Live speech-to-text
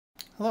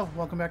Hello,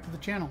 welcome back to the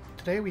channel.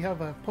 Today we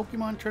have a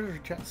Pokemon treasure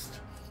chest.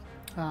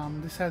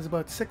 This has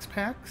about 6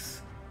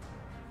 packs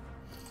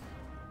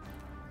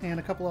and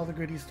a couple other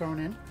goodies thrown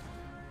in.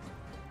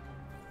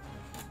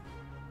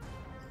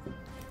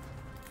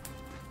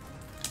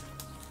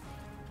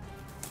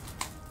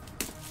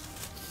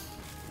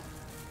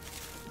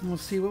 And we'll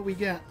see what we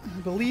get. I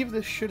believe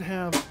this should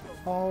have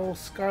all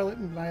Scarlet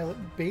and Violet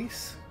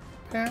base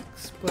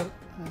packs, but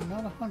I'm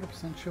not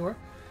 100% sure.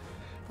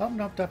 Oh,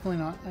 nope,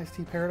 definitely not.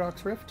 Ice-T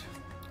Paradox Rift.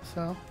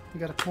 So, we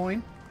got a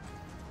coin.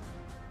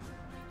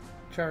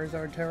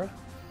 Charizard Terra.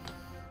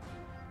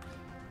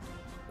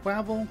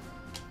 Quavel.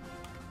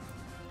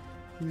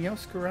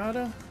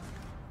 Meowscarada.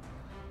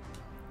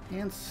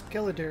 And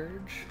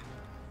Skeledirge.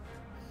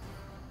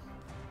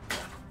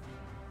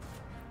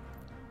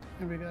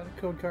 And we got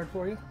a code card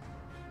for you.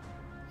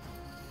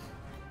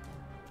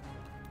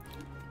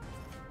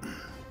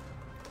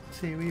 Let's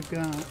see, we've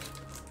got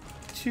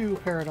 2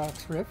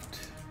 Paradox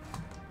Rift,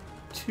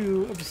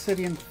 2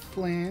 Obsidian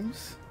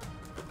Flames,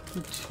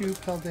 and 2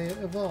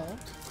 Paldea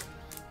Evolved,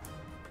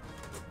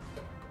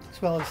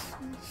 as well as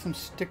some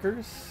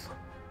stickers.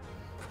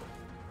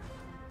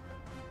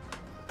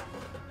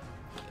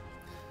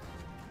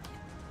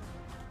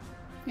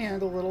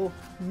 And a little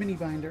mini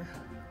binder.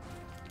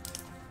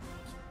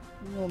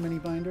 I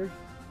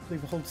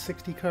believe it holds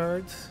 60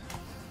 cards.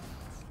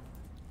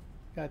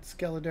 Got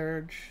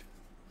Skeledirge,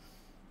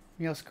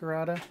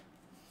 Meowscarada,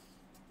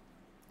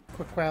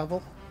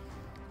 Quavel,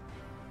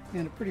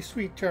 and a pretty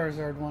sweet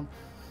Charizard one.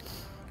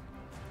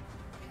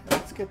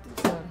 Let's get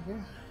this out of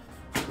here.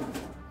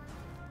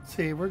 Let's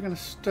see, we're going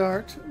to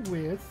start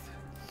with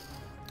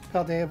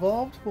Paldea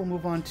Evolved. We'll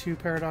move on to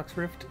Paradox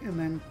Rift and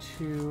then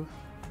to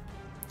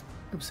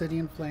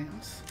Obsidian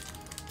Flames.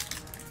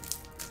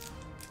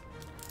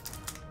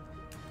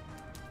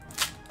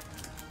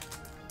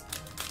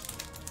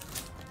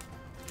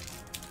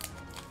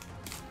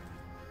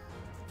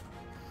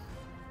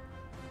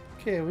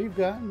 Okay, we've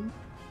got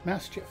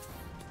Maschiff,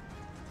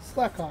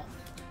 Slackoff,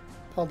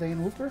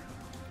 Paldean Wooper,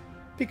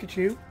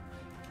 Pikachu,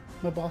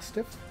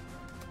 Mabostiff,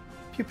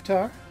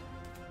 Pupitar,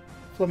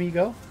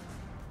 Flamigo,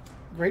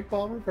 Great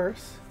Ball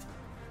Reverse,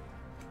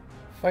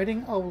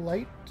 Fighting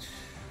Owlite,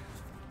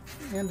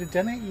 and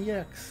Adena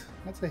EX.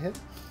 That's a hit.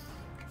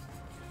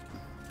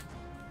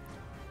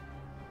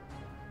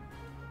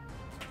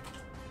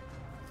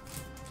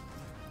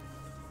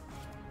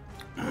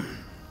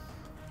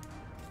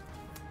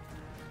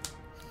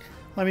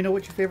 Let me know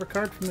what your favorite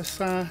card from this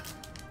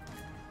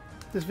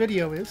this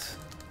video is.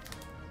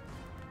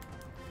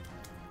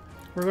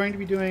 We're going to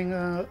be doing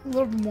a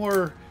little bit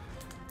more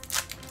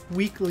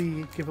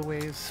weekly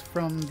giveaways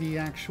from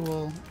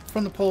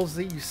the polls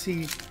that you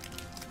see,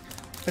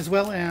 as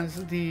well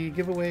as the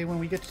giveaway when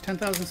we get to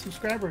 10,000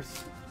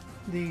 subscribers,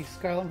 the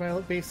Scarlet and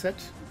Violet base set,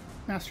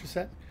 master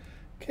set.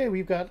 Okay,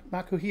 we've got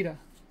Makuhita,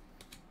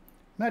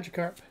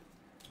 Magikarp,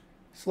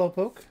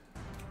 Slowpoke,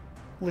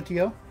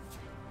 Litio,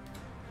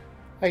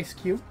 Ice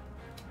Cube,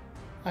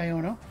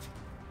 Iono,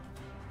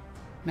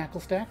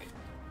 Knacklestack,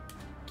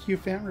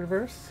 Q-Fant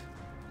Reverse,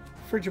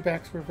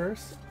 Frigibax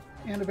Reverse,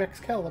 and a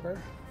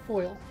Excalibur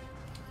Foil.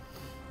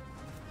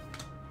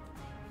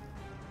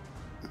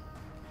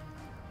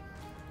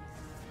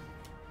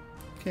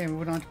 Okay,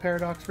 moving on to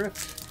Paradox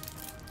Rift.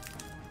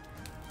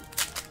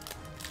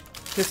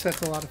 This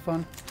set's a lot of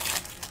fun.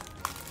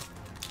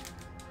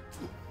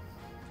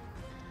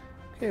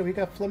 Okay, we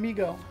got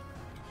Flamigo,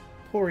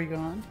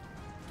 Porygon,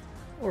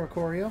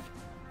 Oricorio,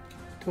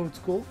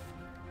 Toadscool,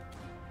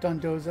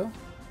 Dondozo,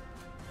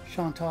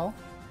 Chantal,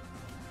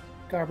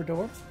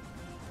 Garbodor,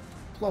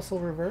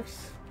 Plusle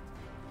Reverse,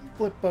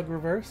 Blipbug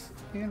Reverse,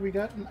 and we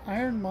got an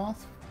Iron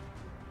Moth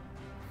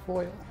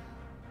Foil.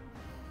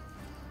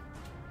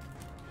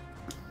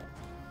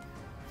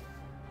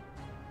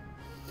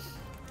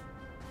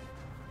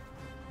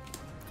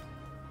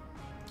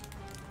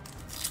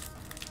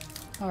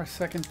 Our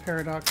second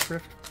Paradox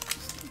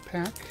Rift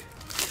pack.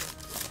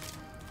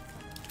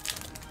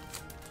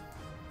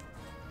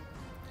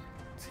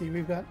 See,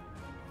 we've got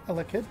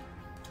Elekid,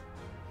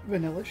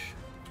 Vanillish,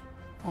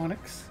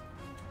 Onix,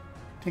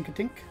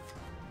 Tinkatink,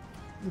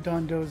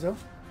 Dondozo,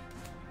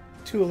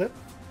 Tulip,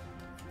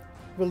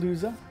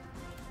 Veluza,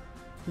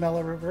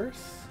 Mela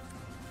Reverse,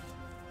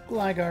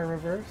 Gligar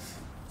Reverse,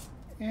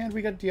 and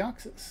we got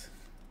Deoxys.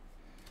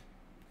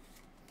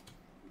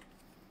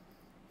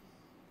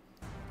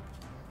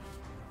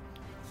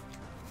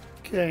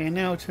 Okay, and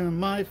now to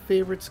my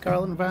favorite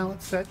Scarlet and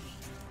Violet set.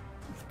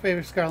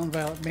 Favorite Scarlet and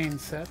Violet main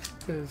set,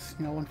 because,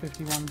 you know,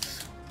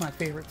 151's my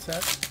favorite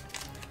set.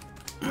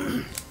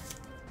 Let's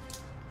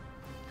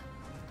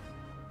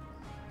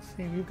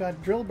see, we've got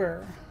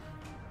Drillbur,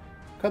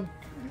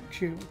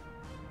 Cubchoo,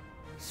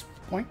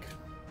 Spoink,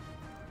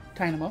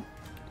 Tynamo,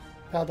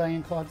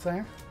 Paldean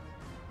Clodsire,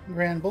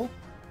 Granbull,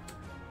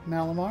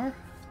 Malamar,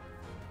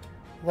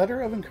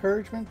 Letter of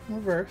Encouragement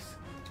Reverse,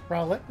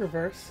 Rowlet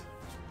Reverse,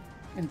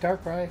 and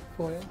Darkrai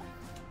Foil.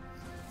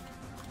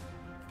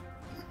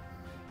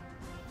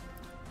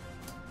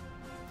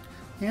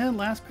 And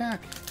last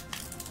pack.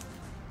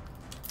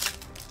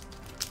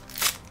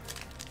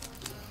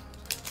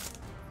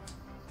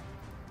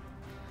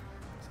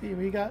 See,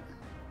 we got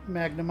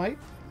Magnemite,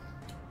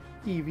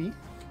 Eevee,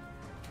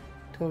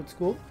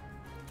 Toadstool,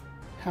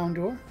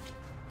 Houndour,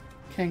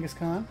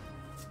 Kangaskhan,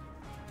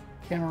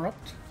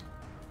 Camerupt,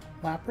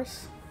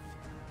 Lapras,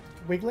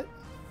 Wiglet.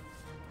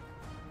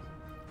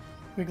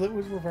 Wiglet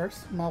was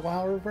reversed,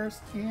 Mawile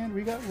reversed, and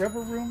we got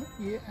Revavroom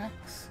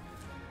EX.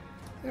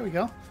 There we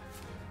go.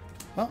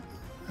 Well,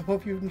 I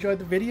hope you enjoyed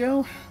the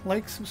video.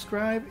 Like,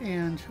 subscribe,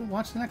 and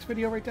watch the next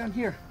video right down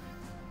here.